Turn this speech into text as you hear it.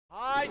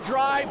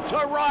drive to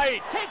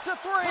right. Takes a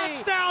three.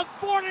 Touchdown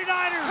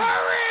 49ers.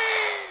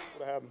 Hurry!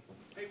 What happened?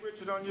 Hey,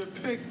 Richard, on your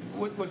pick,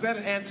 was that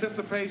an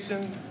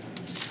anticipation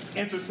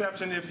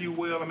interception, if you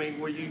will? I mean,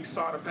 where you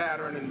saw the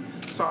pattern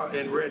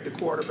and read the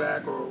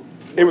quarterback, or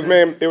it was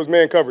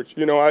man coverage.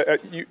 You know,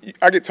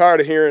 I get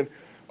tired of hearing,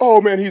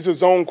 oh man, he's a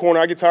zone corner.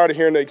 I get tired of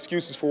hearing the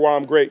excuses for why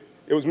I'm great.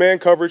 It was man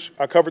coverage.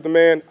 I covered the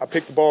man. I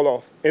picked the ball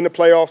off. In the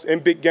playoffs, in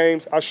big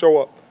games, I show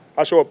up.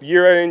 I show up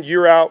year in,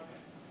 year out,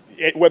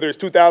 whether it's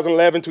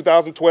 2011,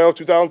 2012,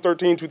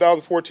 2013,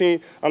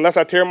 2014. Unless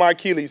I tear my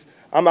Achilles,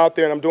 I'm out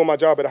there and I'm doing my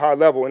job at a high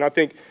level. And I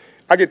think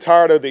I get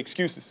tired of the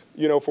excuses,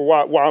 you know, for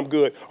why I'm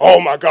good. Oh,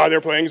 my God,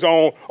 they're playing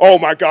zone. Oh,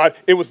 my God,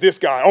 it was this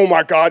guy. Oh,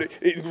 my God,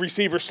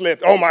 receiver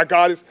slipped. Oh, my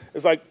God.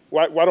 It's like,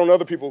 why don't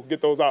other people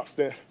get those ops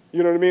then?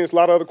 You know what I mean? There's a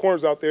lot of other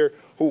corners out there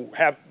who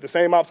have the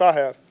same ops I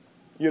have,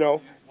 you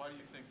know. Why do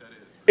you think that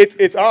is?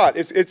 It's odd.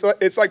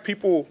 It's like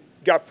people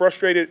got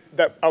frustrated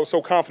that I was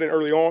so confident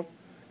early on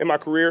in my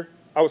career.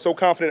 I was so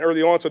confident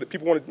early on so that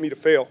people wanted me to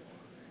fail.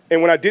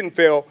 And when I didn't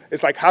fail,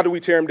 it's like, how do we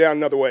tear him down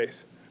in other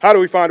ways? How do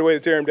we find a way to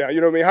tear him down? You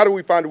know what I mean? How do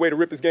we find a way to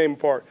rip his game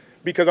apart?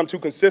 Because I'm too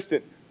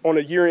consistent on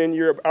a year-in,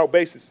 year-out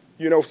basis.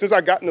 You know, since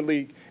I got in the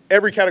league,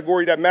 every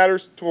category that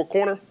matters to a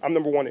corner, I'm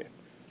number one in.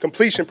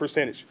 Completion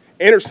percentage,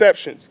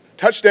 interceptions,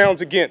 touchdowns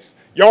against,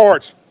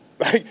 yards,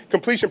 like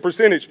completion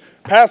percentage,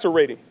 passer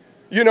rating.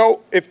 You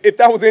know, if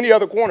that was any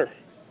other corner,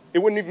 it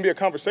wouldn't even be a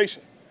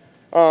conversation.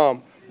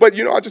 But,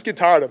 you know, I just get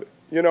tired of it.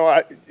 You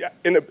know,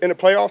 in the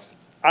playoffs,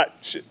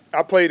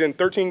 I played in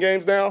 13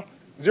 games now,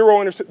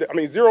 zero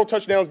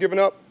touchdowns given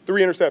up,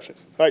 3 interceptions.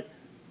 Like,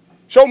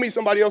 show me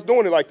somebody else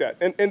doing it like that,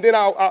 and then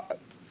I'll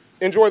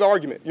enjoy the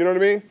argument. You know what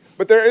I mean?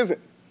 But there isn't.